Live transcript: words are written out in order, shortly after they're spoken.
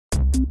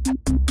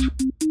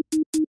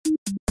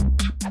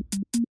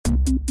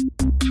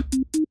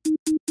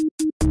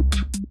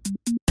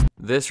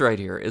This right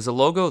here is a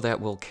logo that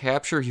will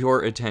capture your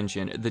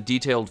attention. The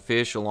detailed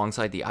fish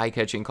alongside the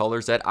eye-catching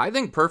colors that I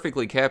think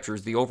perfectly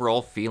captures the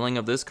overall feeling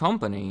of this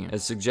company.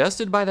 As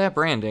suggested by that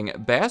branding,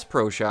 Bass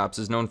Pro Shops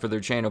is known for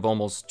their chain of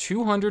almost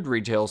 200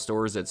 retail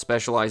stores that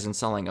specialize in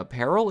selling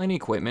apparel and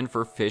equipment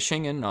for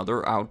fishing and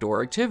other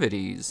outdoor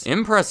activities.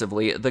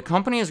 Impressively, the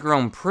company has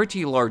grown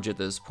pretty large at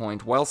this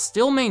point while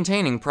still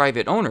maintaining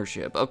private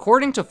ownership.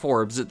 According to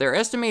Forbes, their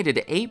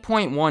estimated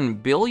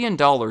 $8.1 billion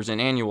in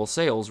annual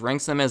sales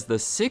ranks them as the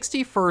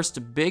 61st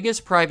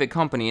biggest private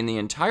company in the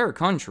entire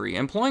country,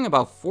 employing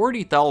about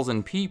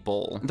 40,000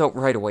 people. Though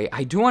right away,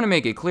 I do want to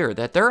make it clear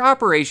that their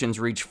operations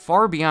reach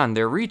far beyond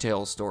their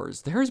retail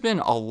stores. There's been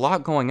a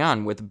lot going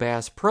on with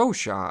Bass Pro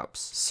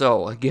Shops.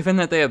 So, given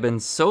that they have been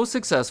so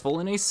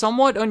successful in a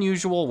somewhat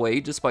unusual way,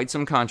 despite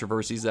some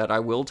controversies that I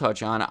will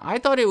touch on, I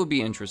thought it would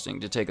be interesting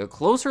to take a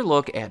closer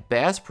look at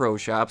Bass Pro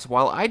Shops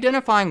while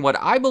identifying what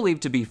I believe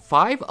to be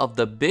 5 of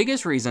the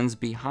biggest reasons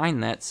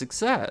behind that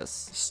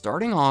success.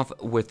 Starting off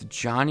with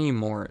Johnny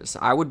Morris.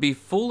 I would be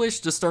foolish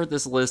to start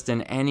this list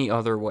in any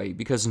other way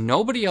because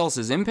nobody else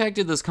has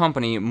impacted this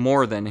company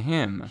more than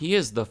him. He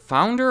is the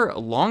founder,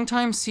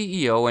 longtime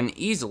CEO, and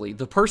easily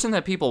the person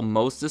that people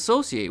most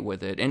associate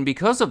with it, and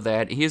because of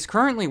that, he is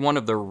currently one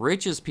of the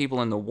richest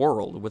people in the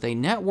world with a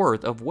net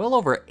worth of well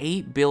over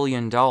 $8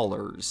 billion.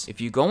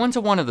 If you go into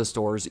one of the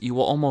stores, you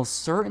will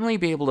almost certainly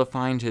be able to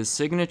find his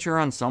signature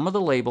on some of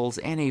the labels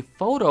and a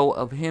photo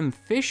of him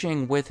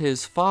fishing with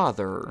his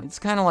father. It's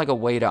kind of like a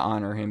way to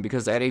honor him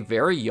because at a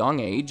very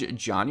young age,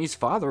 Johnny's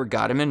father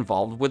got him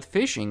involved with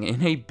fishing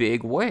in a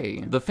big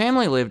way. The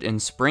family lived in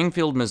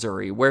Springfield,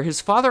 Missouri, where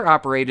his father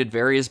operated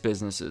various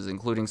businesses,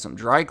 including some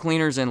dry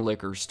cleaners and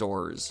liquor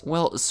stores.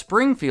 Well,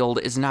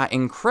 Springfield is not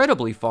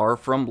incredibly far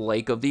from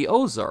Lake of the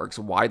Ozarks,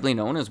 widely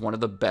known as one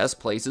of the best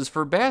places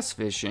for bass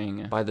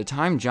fishing. By the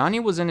time Johnny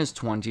was in his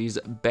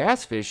 20s,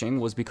 bass fishing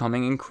was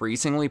becoming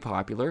increasingly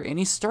popular, and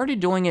he started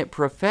doing it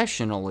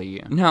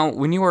professionally. Now,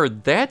 when you are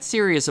that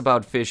serious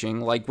about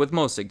fishing, like with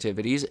most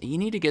activities, you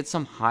need to get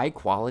some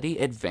high-quality,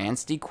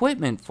 advanced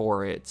equipment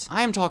for it.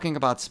 I am talking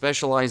about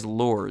specialized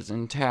lures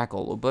and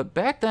tackle, but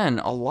back then,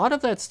 a lot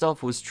of that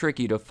stuff was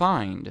tricky to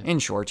find. In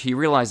short, he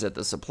realized that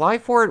the supply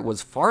for it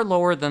was far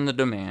lower than the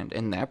demand,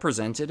 and that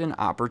presented an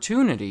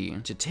opportunity.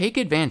 To take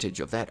advantage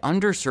of that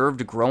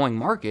underserved growing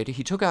market,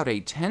 he took out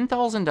a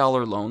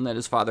 $10,000 loan that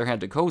his father had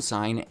to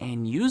co-sign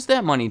and used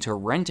that money to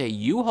rent a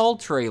U-Haul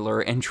trailer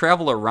and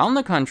travel around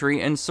the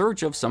country in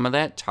search of some of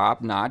that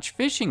top-notch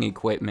fishing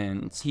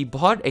equipment. He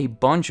bought a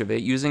bunch of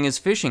it using his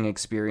fishing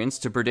experience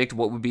to predict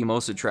what would be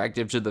most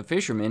attractive to the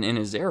fishermen in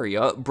his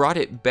area, brought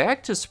it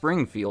back to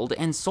Springfield,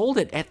 and sold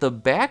it at the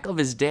back of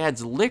his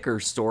dad's liquor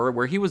store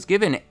where he was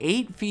given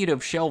 8 feet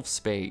of shelf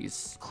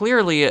space.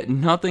 Clearly,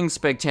 nothing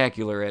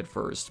spectacular at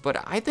first, but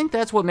I think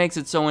that's what makes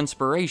it so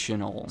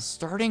inspirational.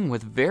 Starting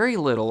with very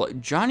little,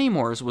 Johnny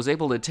Morris was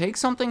able to take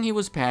something he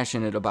was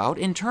passionate about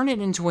and turn it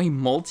into a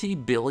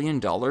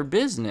multi-billion-dollar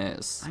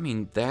business. I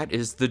mean, that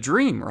is the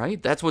dream,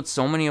 right? That's what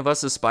so many of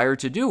us aspire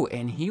to do,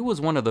 and he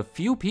was one of the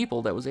few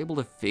people that was able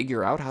to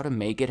figure out how to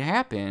make it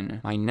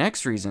happen. My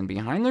next reason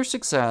behind their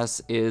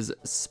success is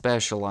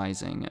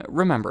specializing.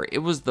 Remember, it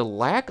was the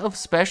lack of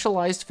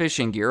specialized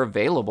fishing gear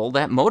available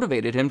that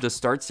motivated him to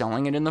start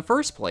selling it in the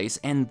first place,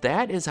 and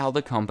that is how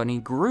the company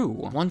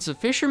grew. Once a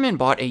fisherman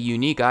bought a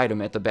unique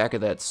item at the back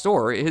of that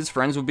store, his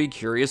friends would be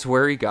curious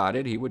where he got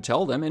it, he would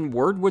tell them, and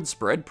word would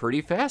spread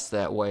pretty fast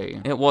that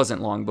way. It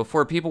wasn't long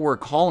before people were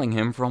calling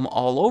him from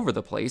all over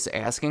the place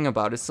asking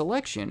about his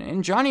selection,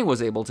 and Johnny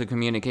was able to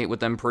communicate with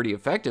them pretty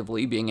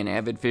effectively, being an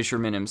avid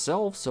fisherman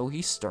himself, so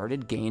he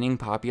started gaining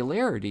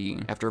popularity.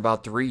 After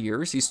about 3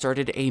 years, he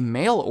started a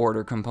mail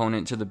order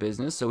component to the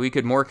business so he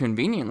could more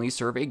conveniently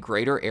serve a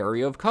greater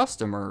area of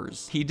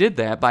customers. He did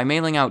that by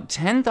mailing out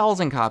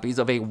 10,000 copies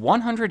of a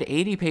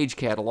 180-page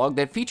catalog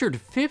that featured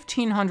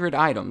 1,500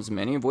 items,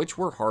 many of which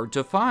were hard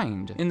to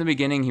find. In the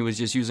beginning, he was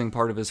just using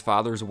part of his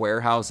father's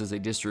warehouse as a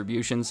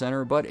distribution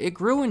center, but it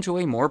grew into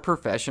a more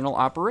professional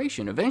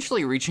operation,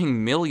 eventually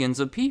reaching millions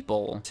of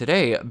people.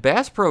 Today,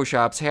 Bass Pro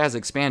Shops has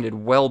expanded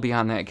well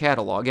beyond that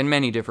catalog in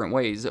many different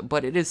ways,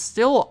 but it is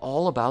still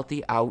all about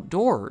the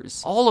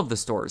outdoors. All of the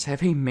stores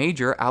have a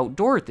major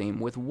outdoor theme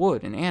with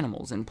wood and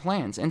animals and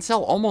plants, and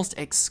sell almost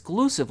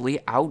exclusively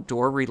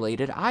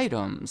outdoor-related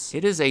items.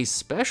 It is a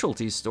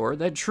specialty store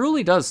that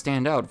truly does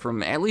stand out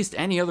from at least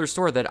any other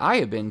store that I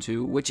have been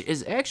to, which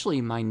is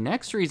actually my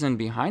next reason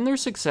behind their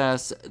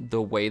success,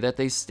 the way that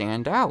they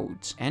stand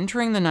out.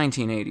 Entering the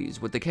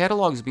 1980s, with the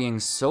catalogs being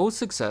so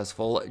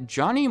successful,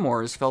 Johnny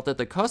Morris felt that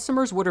the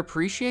customers would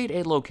appreciate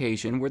a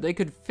location where they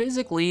could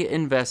physically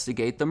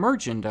investigate the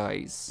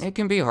merchandise. It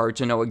can be hard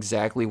to know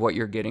exactly what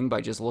you're getting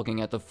by just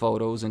looking at the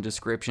photos and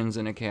descriptions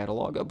in a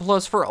catalog.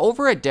 Plus, for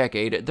over a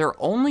decade, their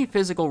only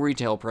physical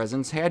retail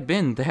presence had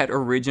been that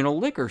original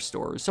liquor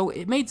store, so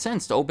it made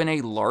sense to open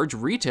a large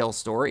retail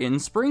store in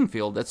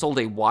Springfield that sold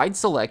a wide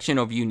selection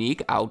of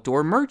unique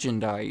outdoor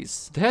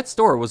merchandise. That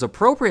store was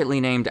appropriately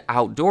named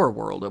Outdoor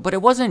World, but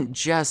it wasn't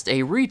just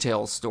a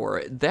retail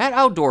store. That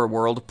Outdoor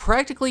World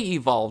practically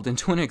evolved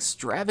into an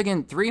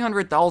extravagant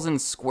 300,000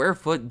 square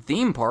foot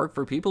theme park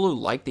for people who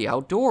like the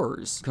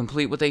outdoors,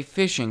 complete with a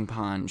fishing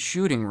pond,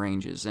 shooting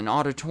ranges, an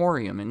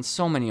auditorium, and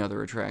so many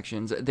other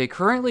attractions. They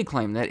currently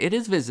claim that it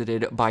is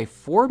visited by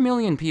 4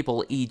 million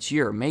people each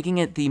year, making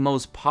it the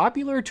most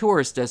popular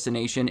tourist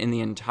destination in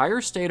the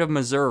entire state of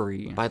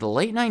Missouri. By the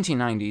late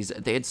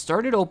 1990s, they had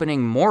started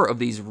opening more of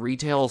these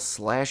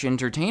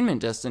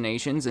retail/entertainment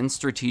destinations in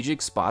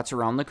strategic spots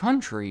around the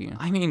country.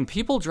 I mean,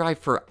 people drive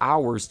for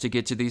hours to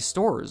get to these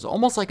stores,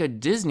 almost like a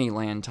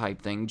Disneyland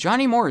type thing.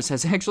 Johnny Morris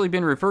has actually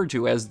been referred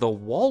to as the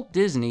Walt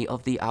Disney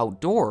of the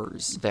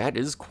outdoors. That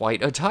is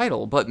quite a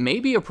title, but may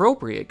be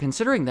appropriate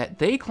considering that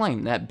they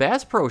claim that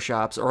Bass Pro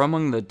Shops are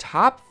among the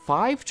top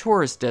 5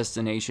 tourist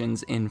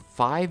destinations in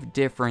 5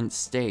 different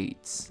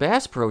states.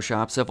 Bass Pro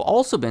Shops have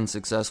also been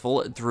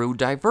successful through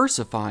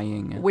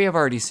diversifying. We have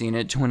already seen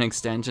it to an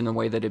extent in the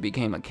way that it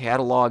became a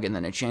catalog and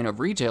then a chain of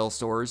retail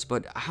stores,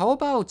 but how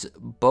about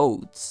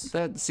boats?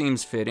 That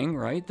seems fitting,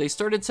 right? They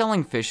started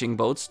selling fishing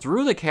boats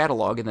through the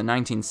catalog in the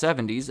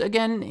 1970s,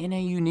 again in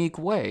a unique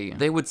way.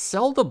 They would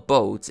sell the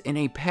boats in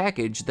a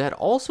package that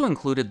also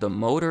included the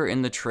motor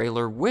and the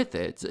trailer with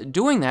it.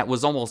 Doing that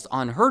was almost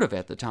unheard of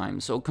at the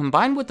time, so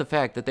combined with the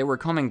fact that they were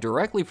coming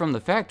directly from the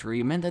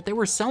factory meant that they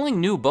were selling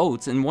new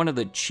boats in one of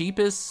the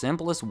cheapest,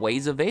 simplest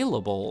ways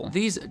available.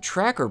 These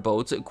tracker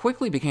boats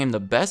quickly became the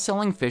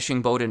best-selling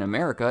fishing boat in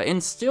America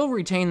and still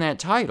retain that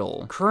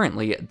title.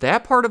 Currently,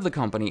 that part of the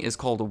company is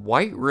called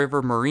White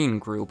River Marine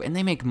Group, and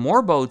they make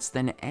more boats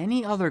than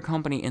any other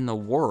company in the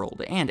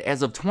world, and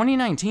as of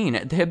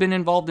 2019, they have been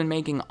involved in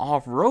making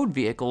off-road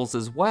vehicles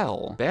as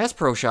well. Bass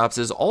Pro Shops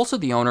is also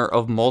the owner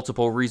of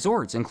multiple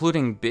resorts,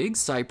 including Big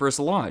Cypress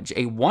Lodge,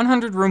 a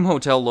 100-room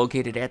hotel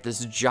located at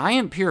this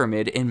giant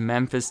pyramid in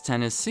Memphis,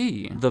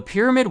 Tennessee. The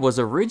pyramid was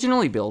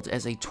originally built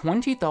as a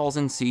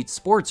 20,000-seat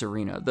sports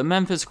arena. The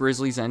Memphis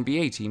Grizzlies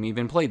NBA team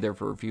even played there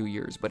for a few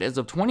years, but as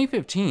of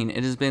 2015,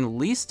 it has been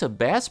leased to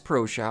Bass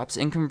Pro Shops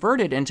and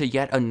converted into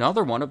yet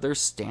another one of their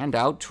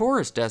standout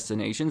tourist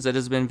destinations that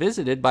has been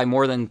visited by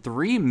more than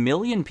 3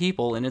 million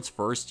people in its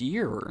first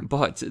year.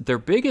 But their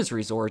biggest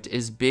resort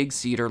is Big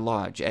Cedar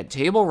Lodge at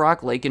Table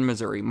Rock Lake in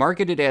Missouri,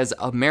 marketed as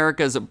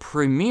America's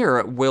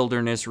premier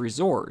wilderness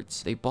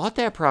resort. They bought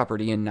that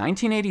property in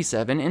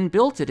 1987 and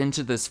built it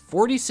into this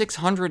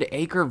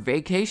 4,600-acre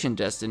vacation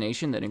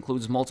destination that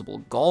includes multiple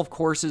golf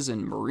courses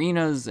and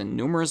marinas and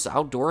numerous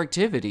outdoor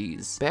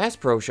activities. Bass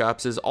Pro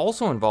Shops is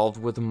also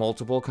involved with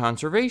multiple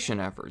conservation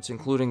efforts,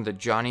 including the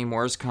Johnny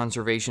Morris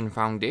Conservation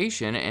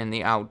Foundation and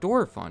the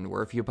Outdoor Fund,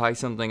 where if you buy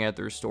something at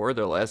their store,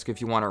 they'll ask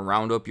if you want to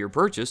round up your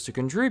purchase to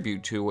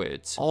contribute to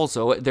it.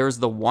 Also, there's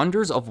the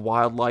Wonders of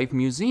Wildlife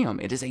Museum.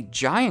 It is a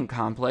giant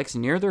complex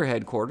near their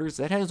headquarters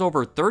that has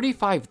over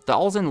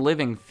 35,000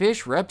 living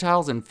fish,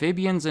 reptiles,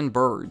 amphibians, and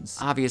birds.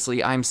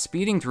 Obviously, I'm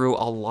speeding through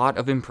a lot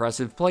of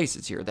impressive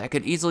places here that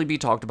could easily be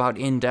talked about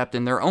in depth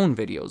in their own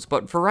videos,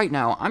 but for right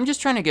now, I'm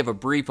just trying to give a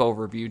brief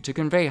overview to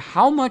convey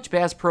how much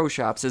Bass Pro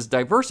Shops has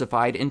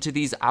diversified into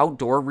these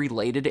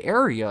outdoor-related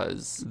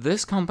areas.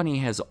 This company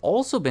has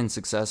also been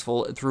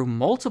successful through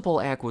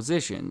multiple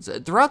acquisitions.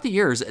 Throughout the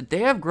years, they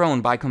have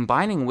grown by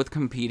combining with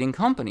competing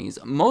companies,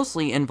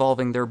 mostly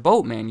involving their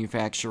boat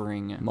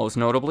manufacturing. Most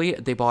notably,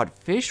 they bought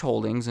Fish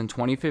Holdings in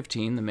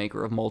 2015, the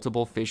maker of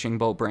multiple fishing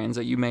boat brands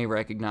that you may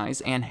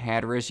recognize, and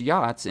Hatteras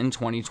Yachts in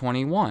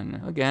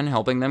 2021, again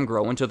helping them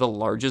grow into the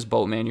largest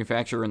boat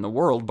manufacturer in the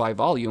world by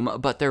volume,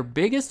 but their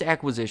biggest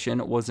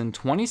acquisition was in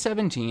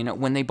 2017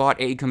 when they bought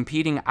a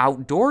competing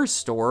outdoors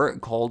store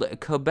called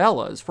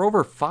Cabela's for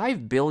over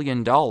 $5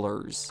 billion.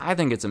 I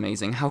think it's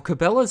amazing how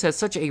Cabela's has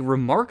such a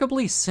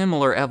remarkably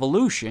similar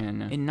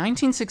evolution. In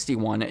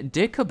 1961,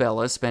 Dick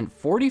Cabela spent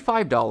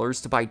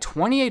 $45 to buy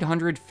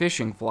 2,800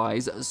 fishing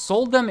flies,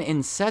 sold them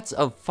in sets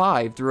of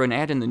 5 through an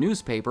ad in the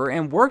newspaper,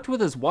 and worked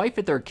with his wife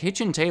at their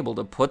kitchen table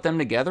to put them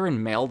together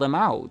and mail them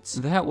out.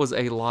 That was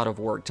a lot of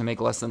work to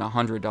make less than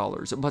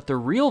 $100, but the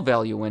real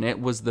value in it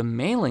was the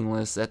mailing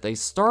list that they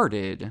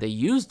started. They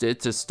used it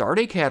to start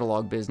a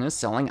catalog business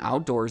selling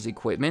outdoors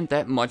equipment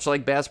that, much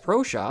like Bass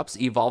Pro Shops,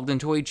 evolved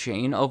into a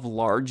chain of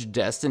large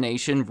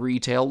destination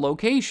retail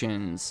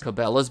locations.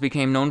 Cabela's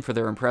became known for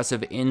their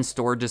impressive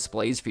in-store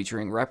displays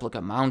featuring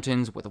replica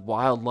mountains with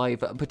wildlife.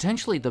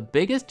 Potentially the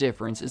biggest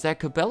difference is that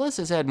Cabela's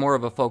has had more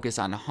of a focus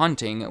on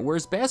hunting,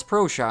 whereas Bass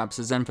Pro Shops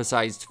has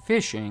emphasized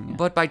fishing.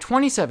 But by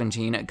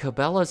 2017,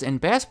 Cabela's and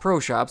Bass Pro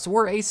Shops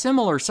were a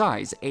similar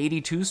size,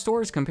 82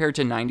 stores compared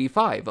to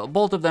 95.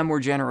 Both of them were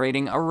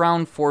generating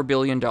around $4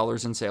 billion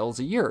in sales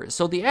a year,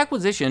 so the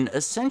acquisition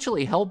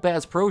essentially helped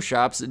Bass Pro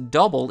Shops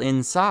double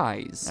in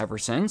size. Ever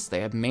since,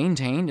 they have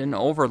maintained and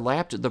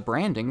overlapped the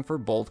branding for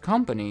both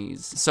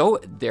companies. So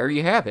there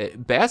you have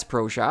it. Bass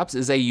Pro Shops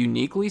is a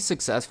uniquely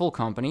successful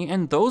company,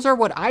 and those are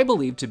what I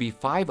believe to be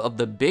 5 of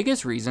the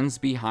biggest reasons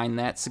behind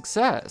that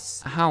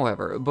success.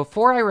 However,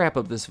 before I wrap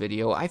up this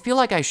video, I feel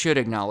like I should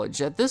acknowledge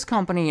that this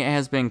company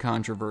has been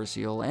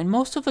controversial, and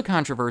most of the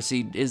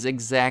controversy is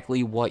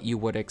exactly what you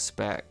would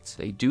expect.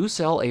 They do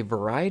sell a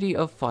variety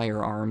of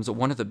firearms,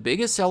 one of the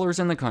biggest sellers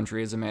in the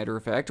country as a matter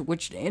of fact,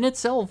 which in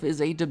itself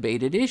is a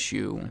debated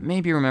issue.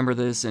 Maybe you remember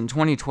this in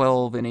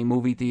 2012 in a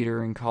movie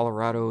theater in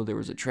Colorado. There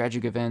was a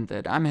tragic event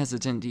that I'm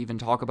hesitant to even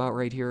talk about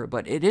right here,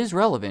 but it is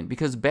relevant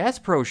because Bass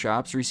Pro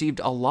Shops received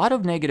a lot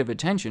of negative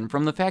attention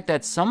from the fact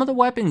that some of the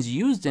weapons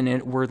used in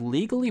it were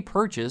legally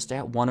purchased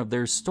at one of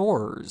their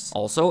stores.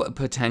 Also,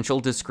 potential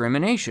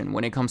discrimination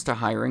when it comes to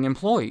hiring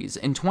employees.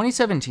 In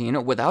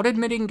 2017, without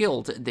admitting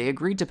guilt, they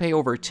agreed to pay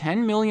over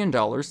 $10 million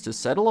to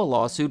settle a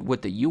lawsuit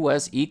with the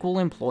U.S. Equal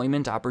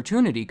Employment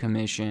Opportunity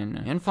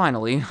Commission. And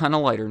finally, on a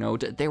lighter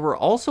note, they were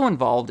also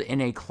involved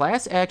in a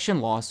class action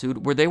lawsuit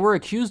where they were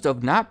accused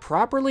of not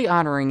properly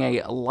honoring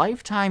a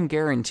lifetime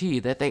guarantee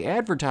that they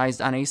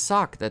advertised on a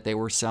sock that they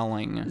were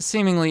selling.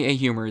 Seemingly a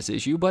humorous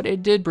issue, but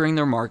it did bring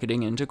their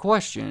marketing into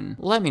question.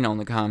 Let me know in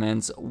the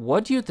comments,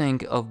 what do you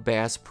think of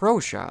Bass Pro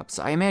Shops?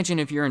 I imagine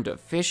if you're into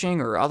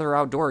fishing or other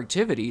outdoor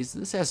activities,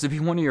 this has to be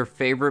one of your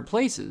favorite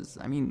places.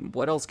 I mean,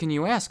 what else can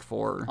you ask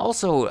for?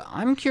 Also,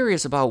 I'm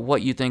curious about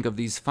what you think of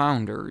these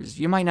founders.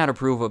 You might not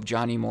approve of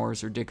Johnny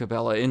Morris or Dick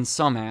Cabela in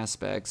some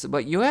aspects,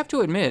 but you have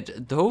to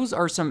admit, those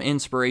are some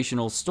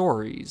inspirational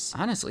stories.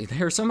 Honestly,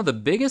 they're some of the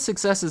biggest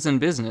successes in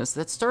business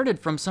that started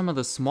from some of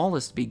the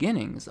smallest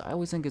beginnings. I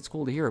always think it's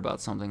cool to hear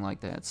about something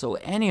like that. So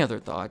any other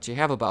thoughts you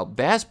have about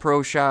Bass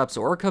Pro Shops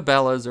or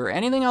Cabela's or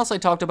anything else I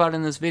talked about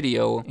in this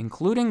video,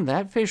 including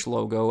that fish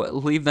logo,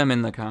 leave them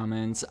in the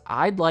comments.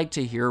 I'd like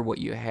to hear what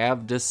you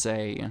have to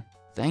say.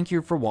 Thank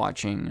you for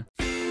watching.